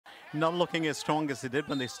not looking as strong as they did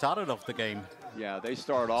when they started off the game. Yeah, they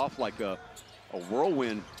start off like a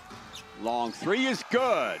whirlwind. Long three is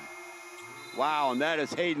good. Wow, and that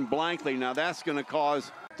is Hayden Blankley. Now that's going to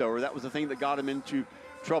cause, or that was the thing that got him into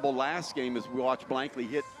trouble last game, as we watched Blankley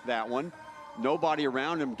hit that one. Nobody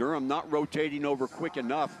around him. Durham not rotating over quick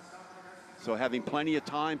enough. So having plenty of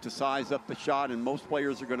time to size up the shot, and most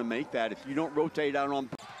players are going to make that. If you don't rotate out on.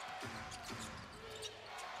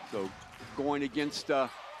 So going against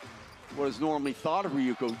what is normally thought of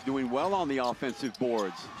Ryukyu, doing well on the offensive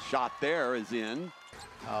boards. Shot there is in.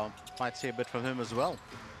 Might see a bit from him as well.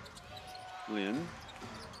 Lin,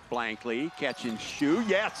 Blankley, catch and shoot,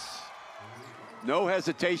 yes! No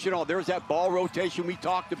hesitation. Oh, there's that ball rotation we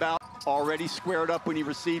talked about. Already squared up when he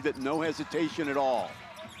received it, no hesitation at all.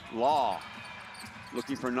 Law,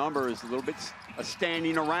 looking for numbers, a little bit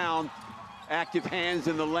standing around. Active hands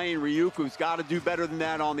in the lane. Ryukyu's got to do better than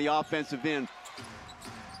that on the offensive end.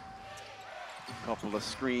 Couple of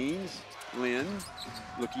screens. Lin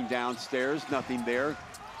looking downstairs, nothing there.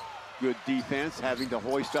 Good defense, having to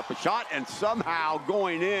hoist up a shot and somehow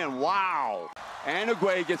going in. Wow.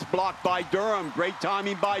 Anigwe gets blocked by Durham. Great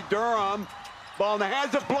timing by Durham. Ball in the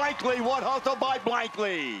hands of Blankley. What hustle by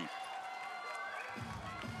Blankley.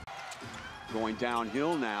 Going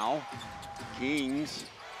downhill now. Kings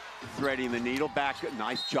threading the needle back.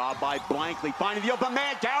 Nice job by Blankley. Finding the open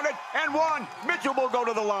man, counted and one. Mitchell will go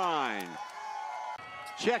to the line.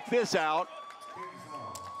 Check this out.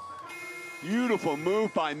 Beautiful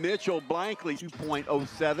move by Mitchell. Blankley,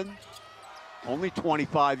 2.07. Only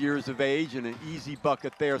 25 years of age, and an easy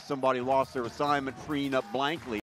bucket there. Somebody lost their assignment, freeing up Blankley.